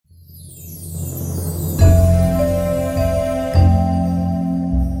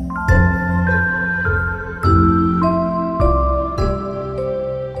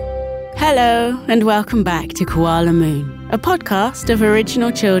Hello, and welcome back to Koala Moon, a podcast of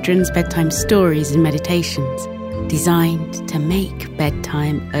original children's bedtime stories and meditations designed to make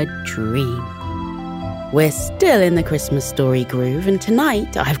bedtime a dream. We're still in the Christmas story groove, and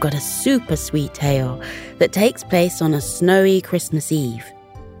tonight I've got a super sweet tale that takes place on a snowy Christmas Eve.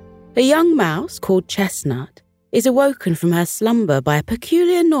 A young mouse called Chestnut is awoken from her slumber by a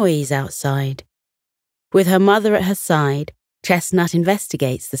peculiar noise outside. With her mother at her side, Chestnut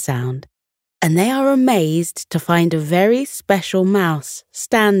investigates the sound, and they are amazed to find a very special mouse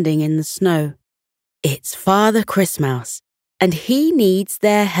standing in the snow. It's Father Christmouse, and he needs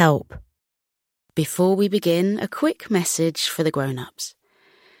their help. Before we begin, a quick message for the grown-ups.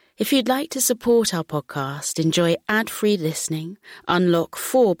 If you'd like to support our podcast, enjoy ad-free listening, unlock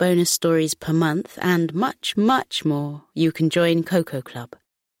 4 bonus stories per month, and much, much more, you can join Coco Club.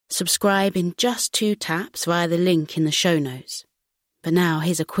 Subscribe in just 2 taps via the link in the show notes. But now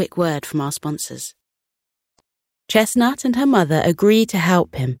here's a quick word from our sponsors. Chestnut and her mother agree to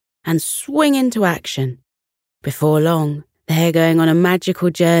help him and swing into action. Before long, they're going on a magical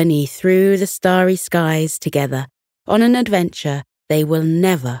journey through the starry skies together on an adventure they will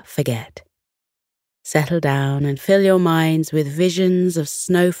never forget. Settle down and fill your minds with visions of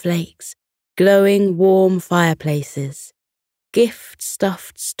snowflakes, glowing warm fireplaces,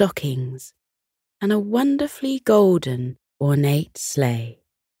 gift-stuffed stockings, and a wonderfully golden, ornate sleigh.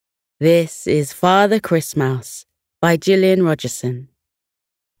 This is Father Christmouse by Gillian Rogerson.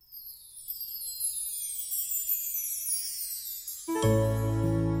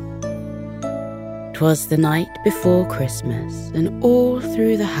 'Twas the night before Christmas, and all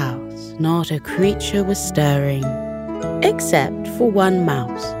through the house not a creature was stirring, except for one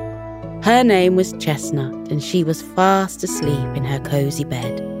mouse. Her name was Chestnut, and she was fast asleep in her cosy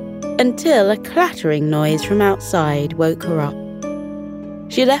bed, until a clattering noise from outside woke her up.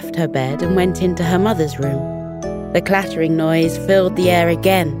 She left her bed and went into her mother's room. The clattering noise filled the air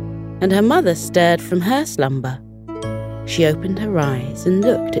again, and her mother stirred from her slumber. She opened her eyes and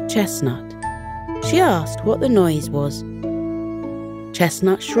looked at Chestnut. She asked what the noise was.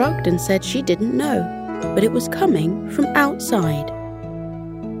 Chestnut shrugged and said she didn't know, but it was coming from outside.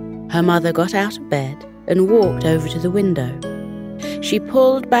 Her mother got out of bed and walked over to the window. She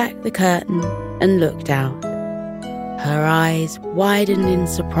pulled back the curtain and looked out. Her eyes widened in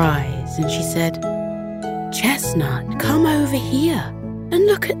surprise, and she said, "Chestnut, come over here and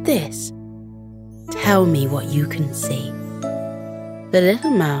look at this. Tell me what you can see." The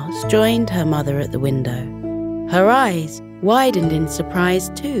little mouse joined her mother at the window. Her eyes widened in surprise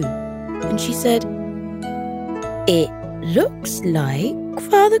too, and she said, "It looks like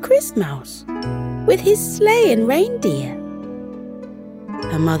Father Christmouse, with his sleigh and reindeer."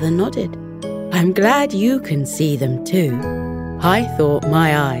 Her mother nodded. "I'm glad you can see them too. I thought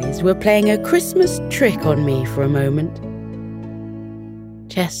my eyes were playing a Christmas trick on me for a moment."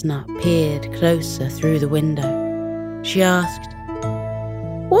 Chestnut peered closer through the window. She asked,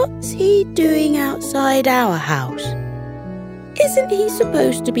 "What's he doing outside our house? Isn't he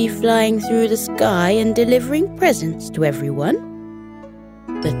supposed to be flying through the sky and delivering presents to everyone?"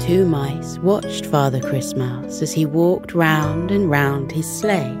 The 2 mice watched Father Christmouse as he walked round and round his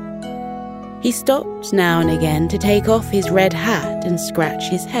sleigh. He stopped now and again to take off his red hat and scratch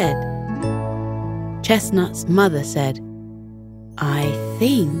his head. Chestnut's mother said, "I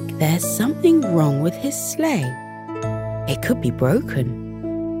think there's something wrong with his sleigh. It could be broken.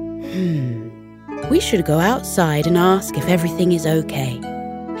 We should go outside and ask if everything is okay.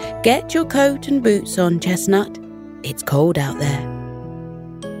 Get your coat and boots on, Chestnut. It's cold out there."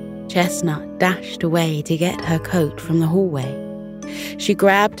 Chestnut dashed away to get her coat from the hallway. She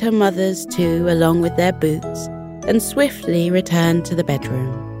grabbed her mother's too, along with their boots, and swiftly returned to the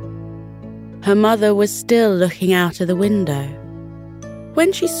bedroom. Her mother was still looking out of the window.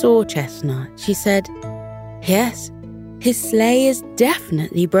 When she saw Chestnut, she said, "Yes, his sleigh is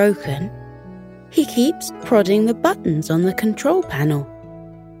definitely broken. He keeps prodding the buttons on the control panel.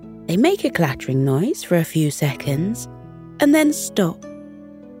 They make a clattering noise for a few seconds and then stop.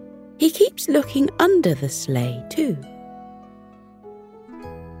 He keeps looking under the sleigh too."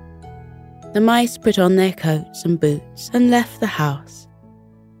 The mice put on their coats and boots and left the house.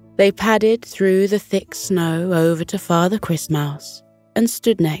 They padded through the thick snow over to Father Christmouse and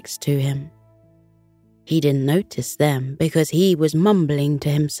stood next to him. He didn't notice them because he was mumbling to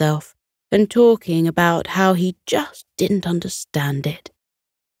himself and talking about how he just didn't understand it.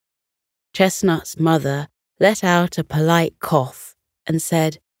 Chestnut's mother let out a polite cough and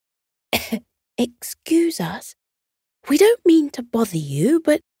said, "Excuse us, we don't mean to bother you,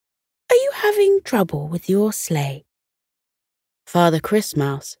 but are you having trouble with your sleigh?" Father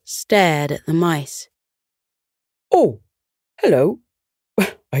Christmouse stared at the mice. "Oh, hello.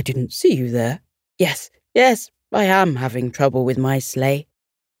 I didn't see you there." Yes, I am having trouble with my sleigh.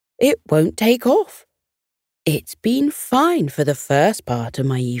 It won't take off. It's been fine for the first part of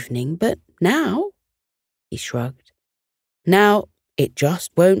my evening, but now," he shrugged, "now it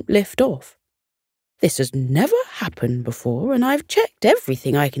just won't lift off. This has never happened before, and I've checked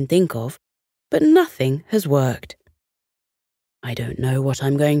everything I can think of, but nothing has worked. I don't know what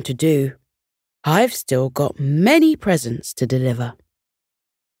I'm going to do. I've still got many presents to deliver."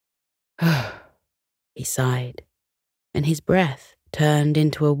 He sighed, and his breath turned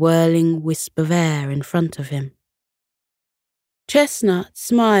into a whirling wisp of air in front of him. Chestnut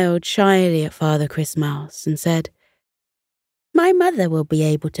smiled shyly at Father Christmouse and said, "My mother will be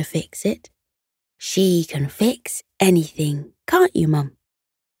able to fix it. She can fix anything, can't you, Mum?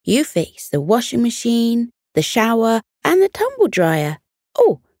 You fix the washing machine, the shower, and the tumble dryer.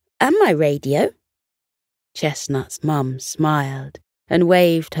 Oh, and my radio." Chestnut's mum smiled and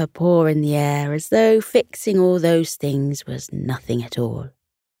waved her paw in the air as though fixing all those things was nothing at all.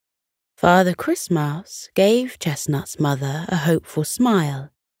 Father Christmouse gave Chestnut's mother a hopeful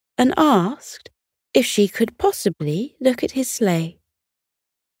smile and asked if she could possibly look at his sleigh.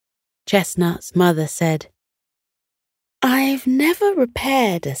 Chestnut's mother said, "I've never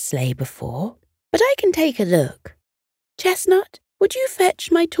repaired a sleigh before, but I can take a look. Chestnut, would you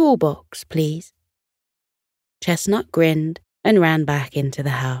fetch my toolbox, please?" Chestnut grinned and ran back into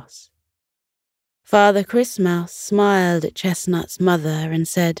the house. Father Christmouse smiled at Chestnut's mother and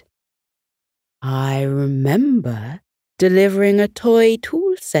said, "I remember delivering a toy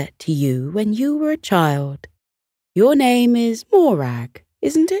tool set to you when you were a child. Your name is Morag,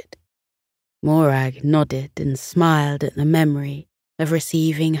 isn't it?" Morag nodded and smiled at the memory of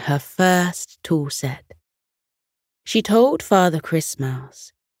receiving her first tool set. She told Father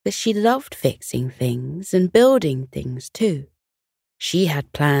Christmouse that she loved fixing things and building things too. She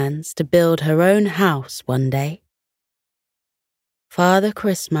had plans to build her own house one day. Father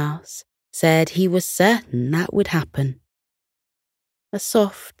Christmouse said he was certain that would happen. A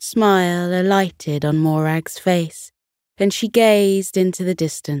soft smile alighted on Morag's face, and she gazed into the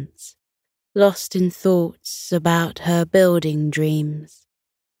distance, lost in thoughts about her building dreams.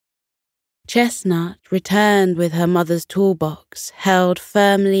 Chestnut returned with her mother's toolbox held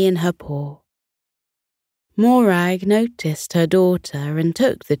firmly in her paw. Morag noticed her daughter and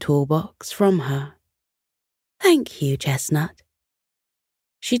took the toolbox from her. "Thank you, Chestnut."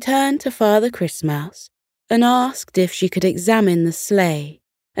 She turned to Father Christmouse and asked if she could examine the sleigh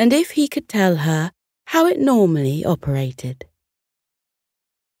and if he could tell her how it normally operated.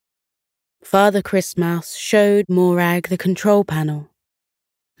 Father Christmouse showed Morag the control panel.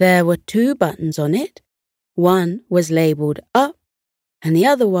 There were 2 buttons on it. One was labelled up and the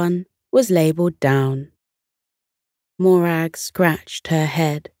other one was labelled down. Morag scratched her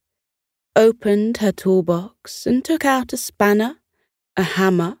head, opened her toolbox and took out a spanner, a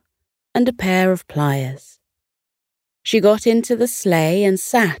hammer, and a pair of pliers. She got into the sleigh and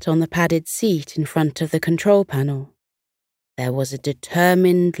sat on the padded seat in front of the control panel. There was a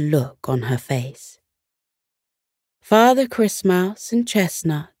determined look on her face. Father Christmouse and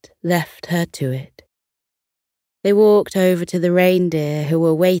Chestnut left her to it. They walked over to the reindeer who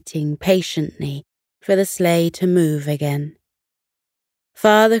were waiting patiently for the sleigh to move again.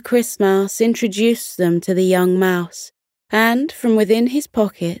 Father Christmouse introduced them to the young mouse, and from within his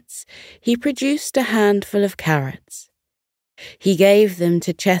pockets he produced a handful of carrots. He gave them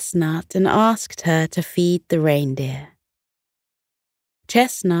to Chestnut and asked her to feed the reindeer.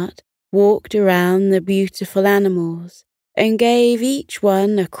 Chestnut walked around the beautiful animals and gave each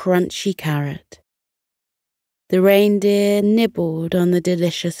one a crunchy carrot. The reindeer nibbled on the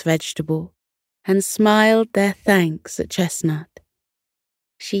delicious vegetable and smiled their thanks at Chestnut.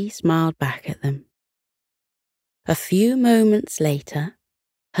 She smiled back at them. A few moments later,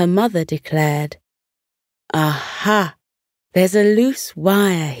 her mother declared, "Aha! There's a loose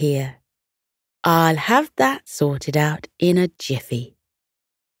wire here. I'll have that sorted out in a jiffy."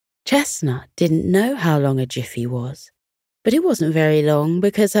 Chestnut didn't know how long a jiffy was, but it wasn't very long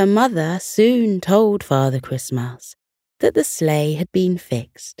because her mother soon told Father Christmouse that the sleigh had been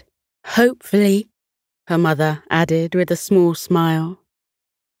fixed. "Hopefully," her mother added with a small smile.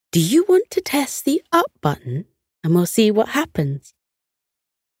 "Do you want to test the up button and we'll see what happens?"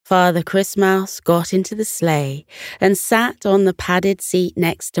 Father Christmouse got into the sleigh and sat on the padded seat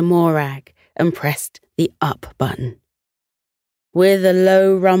next to Morag and pressed the up button. With a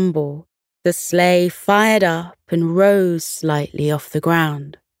low rumble, the sleigh fired up and rose slightly off the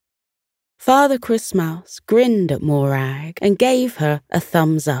ground. Father Christmouse grinned at Morag and gave her a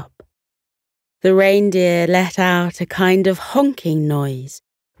thumbs up. The reindeer let out a kind of honking noise,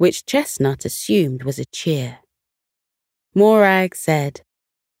 which Chestnut assumed was a cheer. Morag said,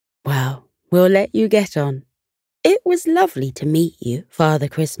 "Well, we'll let you get on. It was lovely to meet you, Father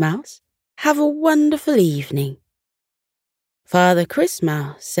Christmouse. Have a wonderful evening." Father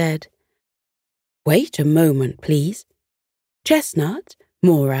Christmouse said, "Wait a moment, please. Chestnut,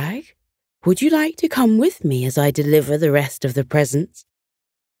 Morag, would you like to come with me as I deliver the rest of the presents?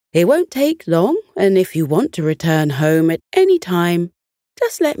 It won't take long, and if you want to return home at any time,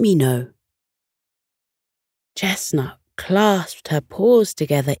 just let me know." Chestnut clasped her paws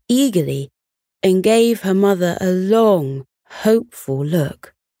together eagerly and gave her mother a long, hopeful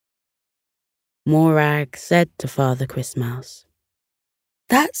look. Morag said to Father Christmouse,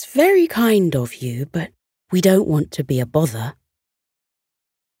 "That's very kind of you, but we don't want to be a bother."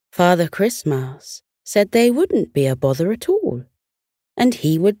 Father Christmouse said they wouldn't be a bother at all, and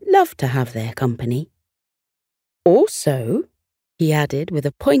he would love to have their company. "Also," he added with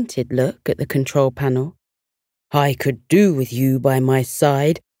a pointed look at the control panel, "I could do with you by my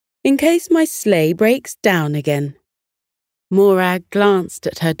side in case my sleigh breaks down again." Morag glanced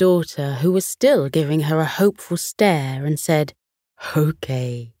at her daughter, who was still giving her a hopeful stare, and said,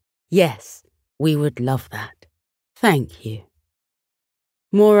 "Okay, yes, we would love that. Thank you."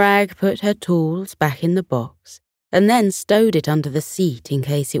 Morag put her tools back in the box and then stowed it under the seat in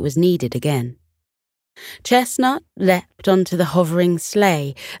case it was needed again. Chestnut leapt onto the hovering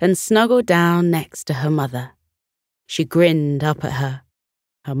sleigh and snuggled down next to her mother. She grinned up at her.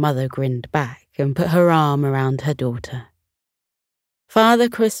 Her mother grinned back and put her arm around her daughter. Father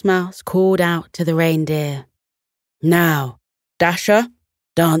Christmouse called out to the reindeer, "Now, Dasher,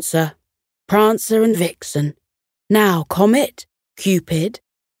 Dancer, Prancer and Vixen. Now, Comet, Cupid,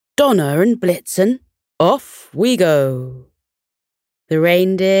 Donner and Blitzen. Off we go." The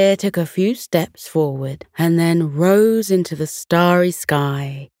reindeer took a few steps forward and then rose into the starry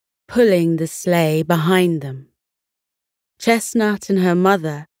sky, pulling the sleigh behind them. Chestnut and her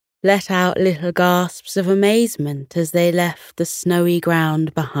mother let out little gasps of amazement as they left the snowy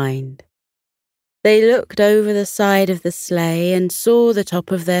ground behind. They looked over the side of the sleigh and saw the top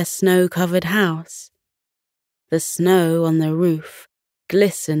of their snow-covered house. The snow on the roof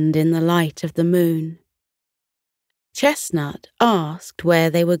glistened in the light of the moon. Chestnut asked where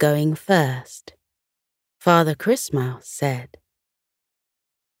they were going first. Father Christmouse said,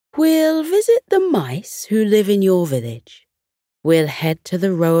 "We'll visit the mice who live in your village. We'll head to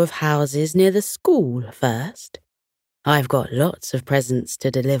the row of houses near the school first. I've got lots of presents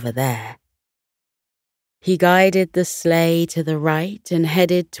to deliver there." He guided the sleigh to the right and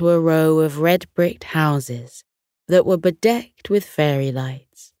headed to a row of red-bricked houses that were bedecked with fairy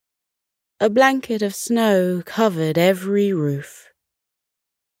lights. A blanket of snow covered every roof.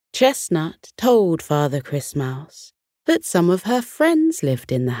 Chestnut told Father Christmouse that some of her friends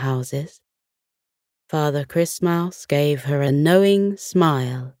lived in the houses. Father Christmouse gave her a knowing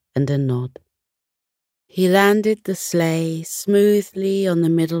smile and a nod. He landed the sleigh smoothly on the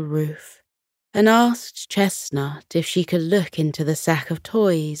middle roof and asked Chestnut if she could look into the sack of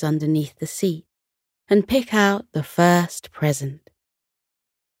toys underneath the seat and pick out the first present.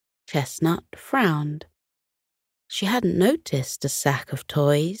 Chestnut frowned. She hadn't noticed a sack of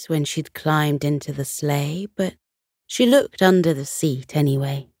toys when she'd climbed into the sleigh, but she looked under the seat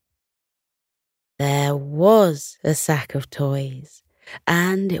anyway. There was a sack of toys,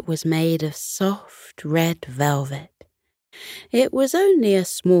 and it was made of soft red velvet. It was only a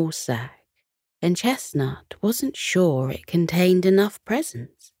small sack, and Chestnut wasn't sure it contained enough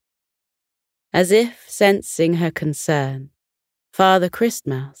presents. As if sensing her concern, Father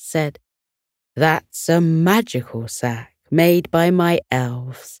Christmouse said, "That's a magical sack made by my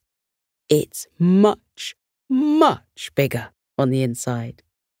elves. It's much, much bigger on the inside.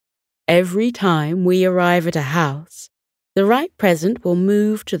 Every time we arrive at a house, the right present will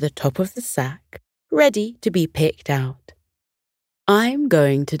move to the top of the sack, ready to be picked out. I'm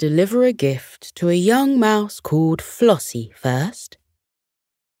going to deliver a gift to a young mouse called Flossie first.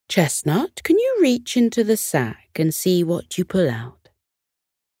 Chestnut, can you reach into the sack and see what you pull out?"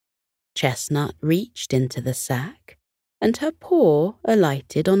 Chestnut reached into the sack, and her paw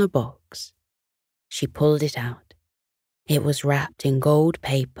alighted on a box. She pulled it out. It was wrapped in gold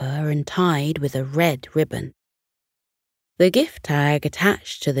paper and tied with a red ribbon. The gift tag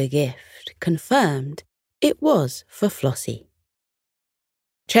attached to the gift confirmed it was for Flossie.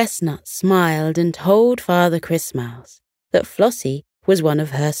 Chestnut smiled and told Father Christmouse that Flossie was one of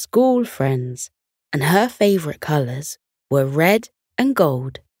her school friends, and her favourite colours were red and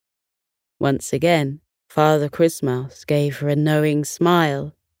gold. Once again, Father Christmouse gave her a knowing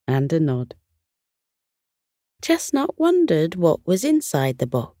smile and a nod. Chestnut wondered what was inside the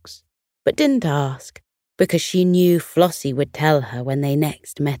box, but didn't ask, because she knew Flossie would tell her when they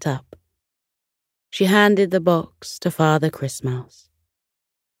next met up. She handed the box to Father Christmouse.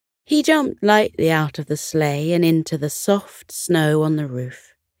 He jumped lightly out of the sleigh and into the soft snow on the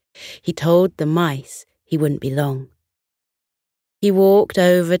roof. He told the mice he wouldn't be long. He walked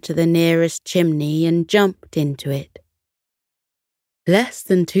over to the nearest chimney and jumped into it. Less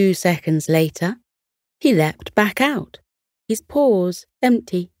than 2 seconds later, he leapt back out, his paws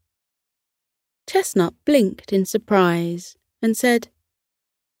empty. Chestnut blinked in surprise and said,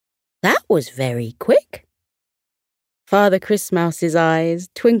 "That was very quick." Father Christmouse's eyes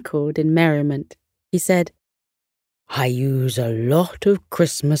twinkled in merriment. He said, "I use a lot of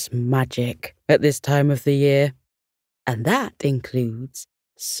Christmas magic at this time of the year, and that includes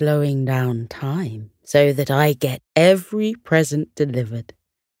slowing down time so that I get every present delivered.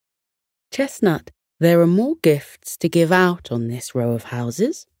 Chestnut, there are more gifts to give out on this row of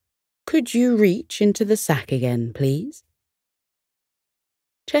houses. Could you reach into the sack again, please?"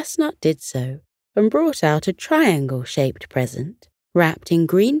 Chestnut did so and brought out a triangle-shaped present wrapped in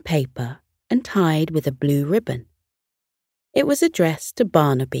green paper and tied with a blue ribbon. It was addressed to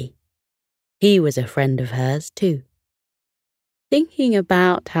Barnaby. He was a friend of hers too. Thinking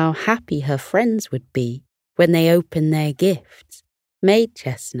about how happy her friends would be when they opened their gifts made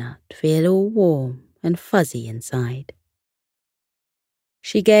Chestnut feel all warm and fuzzy inside.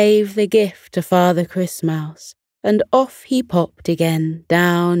 She gave the gift to Father Christmouse, and off he popped again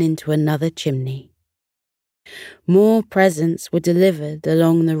down into another chimney. More presents were delivered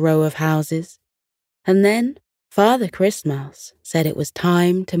along the row of houses, and then Father Christmouse said it was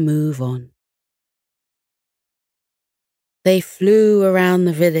time to move on. They flew around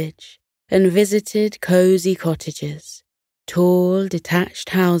the village and visited cozy cottages, tall detached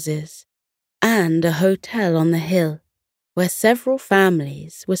houses, and a hotel on the hill where several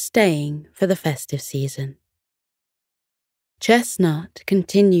families were staying for the festive season. Chestnut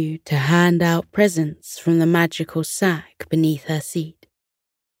continued to hand out presents from the magical sack beneath her seat.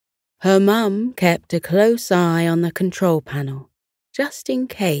 Her mum kept a close eye on the control panel, just in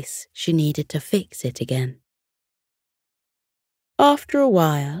case she needed to fix it again. After a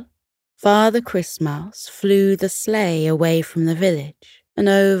while, Father Christmouse flew the sleigh away from the village and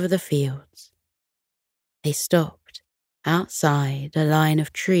over the fields. They stopped outside a line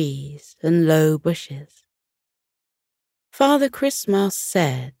of trees and low bushes. Father Christmouse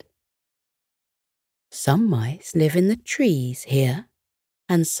said, "Some mice live in the trees here,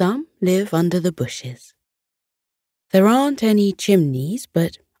 and some live under the bushes. There aren't any chimneys,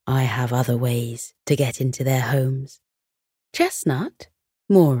 but I have other ways to get into their homes. Chestnut,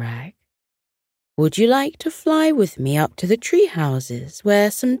 Morag, would you like to fly with me up to the tree houses where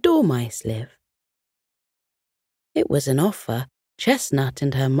some dormice live?" It was an offer Chestnut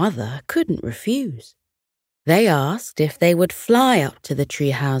and her mother couldn't refuse. They asked if they would fly up to the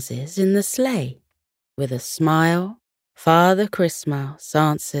tree houses in the sleigh. With a smile, Father Christmouse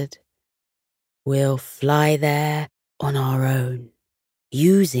answered, "We'll fly there on our own,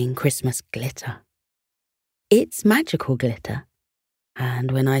 using Christmas glitter. It's magical glitter,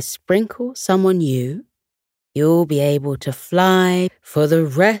 and when I sprinkle some on you, you'll be able to fly for the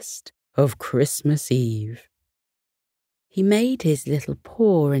rest of Christmas Eve." He made his little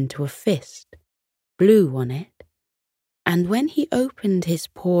paw into a fist, blew on it, and when he opened his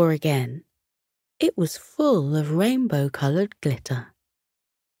paw again, it was full of rainbow-coloured glitter.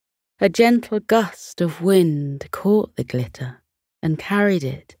 A gentle gust of wind caught the glitter and carried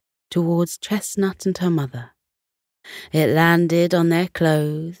it towards Chestnut and her mother. It landed on their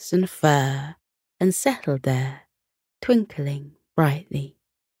clothes and fur and settled there, twinkling brightly.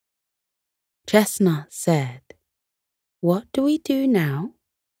 Chestnut said, "What do we do now?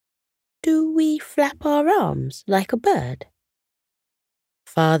 Do we flap our arms like a bird?"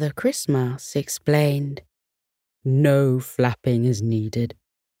 Father Christmouse explained, "No flapping is needed.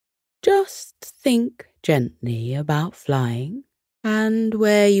 Just think gently about flying and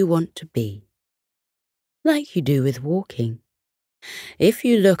where you want to be, like you do with walking. If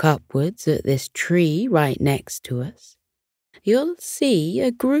you look upwards at this tree right next to us, you'll see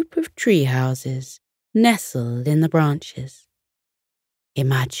a group of tree houses nestled in the branches.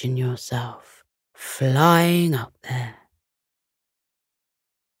 Imagine yourself flying up there."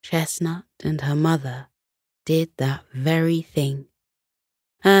 Chestnut and her mother did that very thing,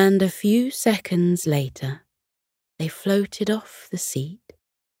 and a few seconds later, they floated off the seat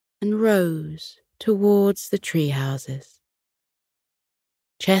and rose towards the tree houses.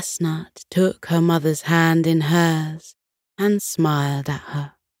 Chestnut took her mother's hand in hers and smiled at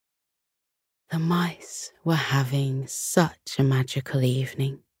her. The mice were having such a magical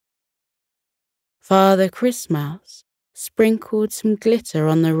evening. Father Christmouse sprinkled some glitter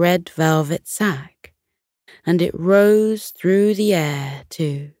on the red velvet sack, and it rose through the air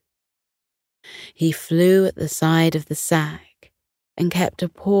too. He flew at the side of the sack and kept a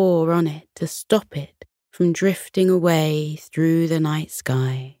paw on it to stop it from drifting away through the night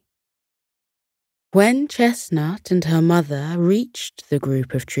sky. When Chestnut and her mother reached the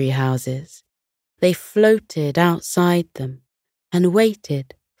group of tree houses, they floated outside them and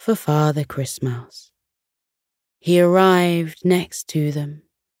waited for Father Christmouse. He arrived next to them,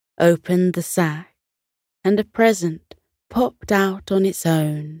 opened the sack, and a present popped out on its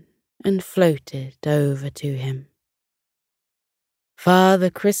own and floated over to him. Father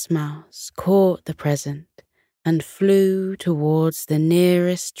Christmouse caught the present and flew towards the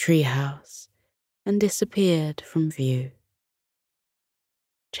nearest treehouse and disappeared from view.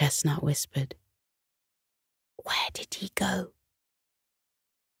 Chestnut whispered, "Where did he go?"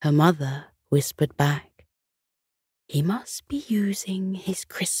 Her mother whispered back, "He must be using his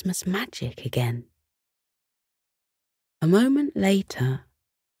Christmas magic again." A moment later,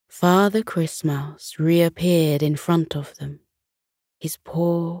 Father Christmouse reappeared in front of them, his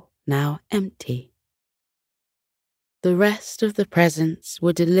paw now empty. The rest of the presents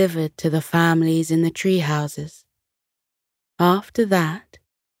were delivered to the families in the tree houses. After that,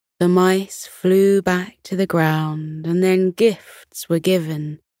 the mice flew back to the ground, and then gifts were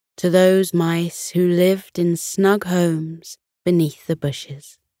given to those mice who lived in snug homes beneath the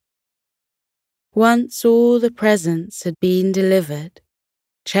bushes. Once all the presents had been delivered,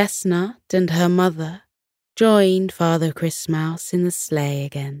 Chestnut and her mother joined Father Christmouse in the sleigh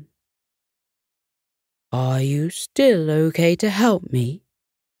again. "Are you still okay to help me?"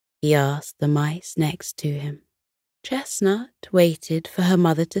 he asked the mice next to him. Chestnut waited for her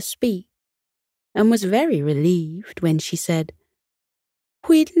mother to speak and was very relieved when she said,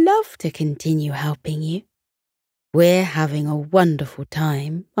 "We'd love to continue helping you. We're having a wonderful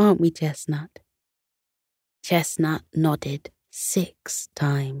time, aren't we, Chestnut?" Chestnut nodded 6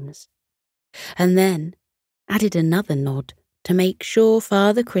 times, and then added another nod to make sure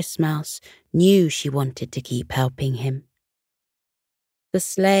Father Christmouse knew she wanted to keep helping him. The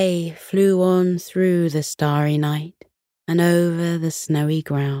sleigh flew on through the starry night and over the snowy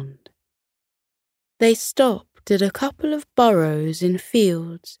ground. They stopped at a couple of burrows in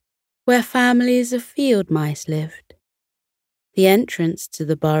fields where families of field mice lived. The entrance to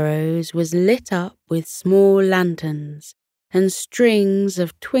the burrows was lit up with small lanterns and strings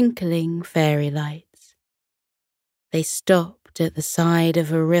of twinkling fairy lights. They stopped at the side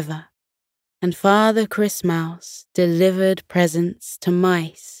of a river, and Father Christmouse delivered presents to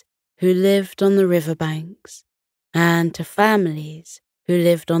mice who lived on the riverbanks and to families who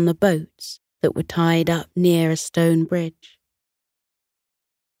lived on the boats that were tied up near a stone bridge.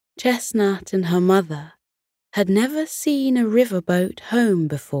 Chestnut and her mother had never seen a riverboat home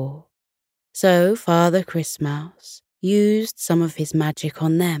before, so Father Christmouse used some of his magic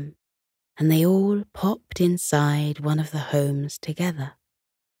on them, and they all popped inside one of the homes together.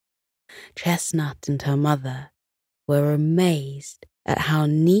 Chestnut and her mother were amazed at how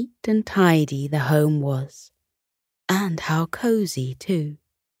neat and tidy the home was, and how cozy too.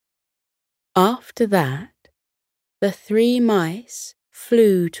 After that, the 3 mice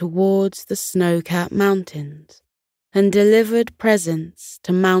flew towards the snow-capped mountains and delivered presents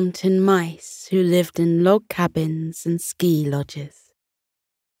to mountain mice who lived in log cabins and ski lodges.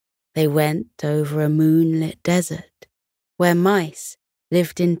 They went over a moonlit desert where mice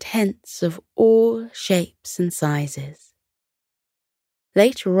lived in tents of all shapes and sizes.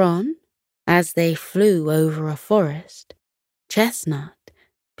 Later on, as they flew over a forest, Chestnut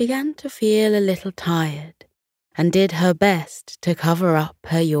began to feel a little tired and did her best to cover up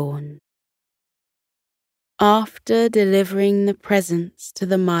her yawn. After delivering the presents to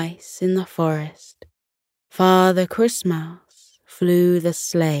the mice in the forest, Father Christmouse flew the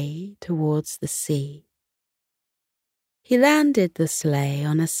sleigh towards the sea. He landed the sleigh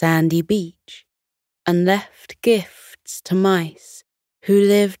on a sandy beach and left gifts to mice who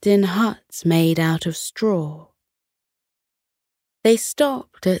lived in huts made out of straw. They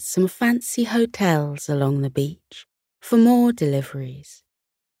stopped at some fancy hotels along the beach for more deliveries,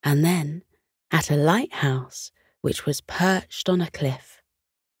 and then at a lighthouse which was perched on a cliff.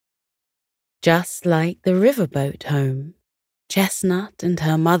 Just like the riverboat home, Chestnut and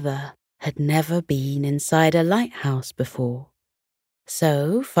her mother had never been inside a lighthouse before,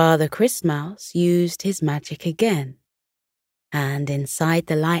 so Father Christmouse used his magic again. and inside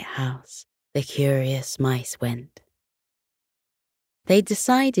the lighthouse the curious mice went. They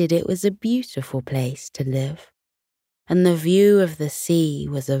decided it was a beautiful place to live, and the view of the sea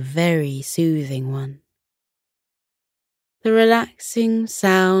was a very soothing one. The relaxing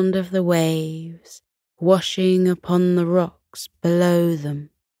sound of the waves washing upon the rocks below them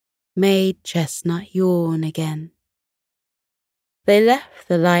made Chestnut yawn again. They left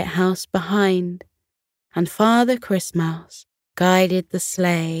the lighthouse behind, and Father Christmouse guided the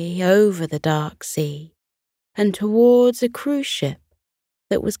sleigh over the dark sea and towards a cruise ship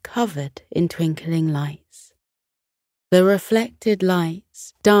that was covered in twinkling lights. The reflected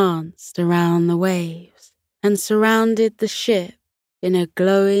lights danced around the waves and surrounded the ship in a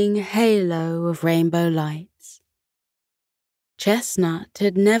glowing halo of rainbow lights. Chestnut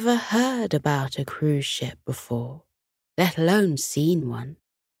had never heard about a cruise ship before, let alone seen one.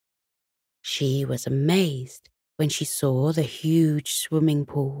 She was amazed when she saw the huge swimming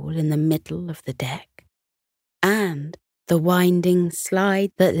pool in the middle of the deck and the winding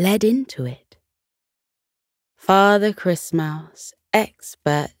slide that led into it. Father Christmouse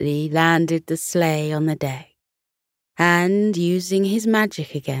expertly landed the sleigh on the deck, and using his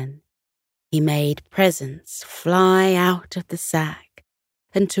magic again, he made presents fly out of the sack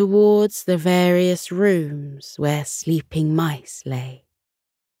and towards the various rooms where sleeping mice lay.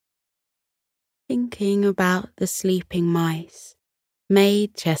 Thinking about the sleeping mice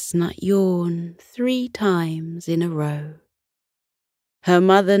made Chestnut yawn 3 times in a row. Her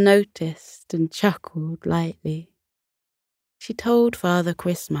mother noticed and chuckled lightly. She told Father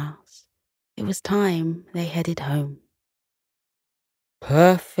Christmouse it was time they headed home.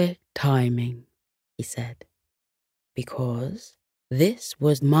 "Perfect timing," he said, "because this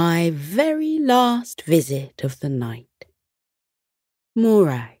was my very last visit of the night.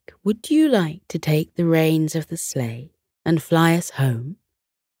 Morag, would you like to take the reins of the sleigh and fly us home?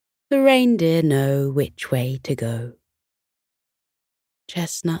 The reindeer know which way to go."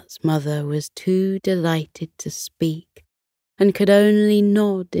 Chestnut's mother was too delighted to speak and could only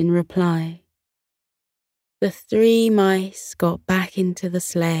nod in reply. The 3 mice got back into the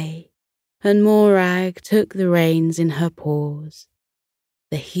sleigh, and Morag took the reins in her paws.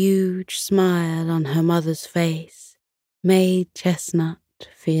 The huge smile on her mother's face made Chestnut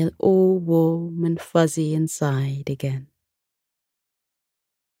feel all warm and fuzzy inside again.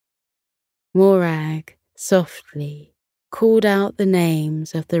 Morag softly called out the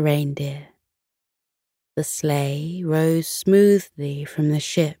names of the reindeer. The sleigh rose smoothly from the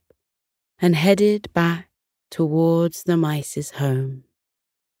ship and headed back towards the mice's home.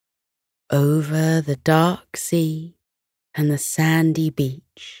 Over the dark sea and the sandy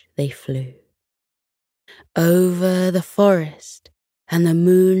beach they flew. Over the forest and the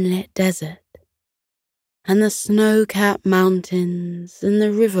moonlit desert, and the snow-capped mountains and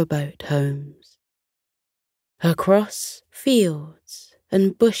the riverboat homes. Across fields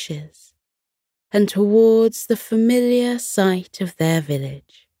and bushes, and towards the familiar sight of their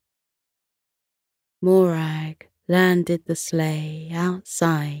village. Morag landed the sleigh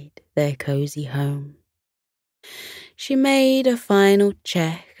outside their cozy home. She made a final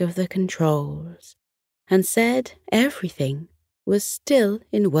check of the controls and said everything was still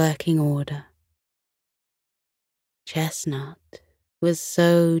in working order. Chestnut was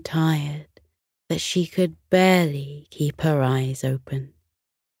so tired that she could barely keep her eyes open.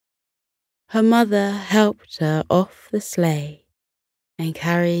 Her mother helped her off the sleigh and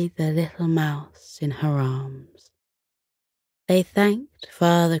carried the little mouse in her arms. They thanked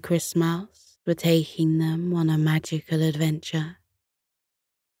Father Christmouse for taking them on a magical adventure.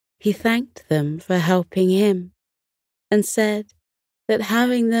 He thanked them for helping him and said that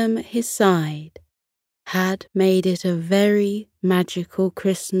having them at his side had made it a very magical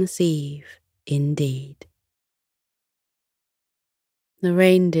Christmas Eve indeed. The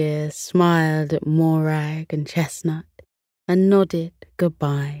reindeer smiled at Morag and Chestnut and nodded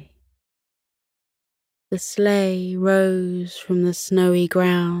goodbye. The sleigh rose from the snowy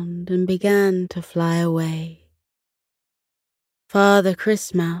ground and began to fly away. Father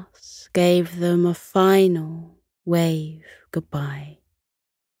Christmouse gave them a final wave goodbye.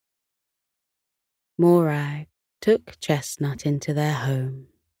 Morag took Chestnut into their home.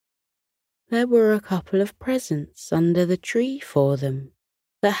 There were a couple of presents under the tree for them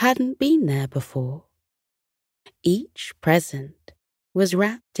that hadn't been there before. Each present was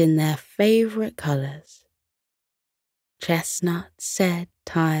wrapped in their favourite colours. Chestnut said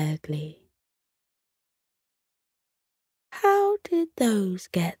tiredly, "How did those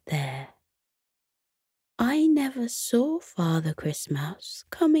get there? I never saw Father Christmouse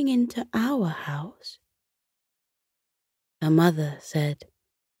coming into our house." Her mother said,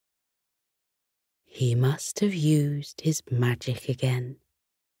 "He must have used his magic again.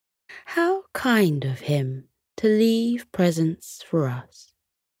 How kind of him to leave presents for us.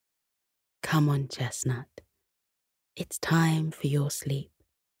 Come on, Chestnut. It's time for your sleep.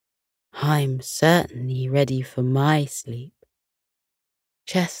 I'm certainly ready for my sleep."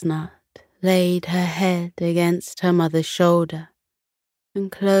 Chestnut laid her head against her mother's shoulder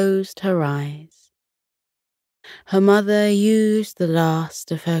and closed her eyes. Her mother used the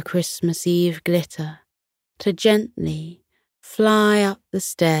last of her Christmas Eve glitter to gently fly up the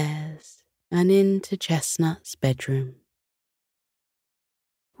stairs and into Chestnut's bedroom.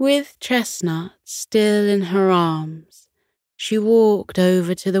 With Chestnut still in her arms, she walked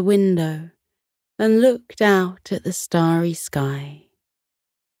over to the window and looked out at the starry sky.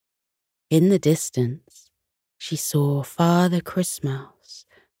 In the distance, she saw Father Christmouse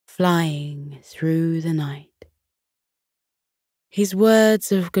flying through the night. His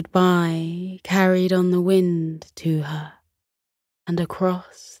words of goodbye carried on the wind to her and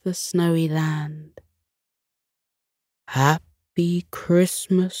across the snowy land. Happy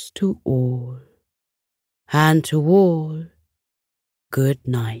Christmas to all, and to all, good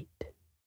night.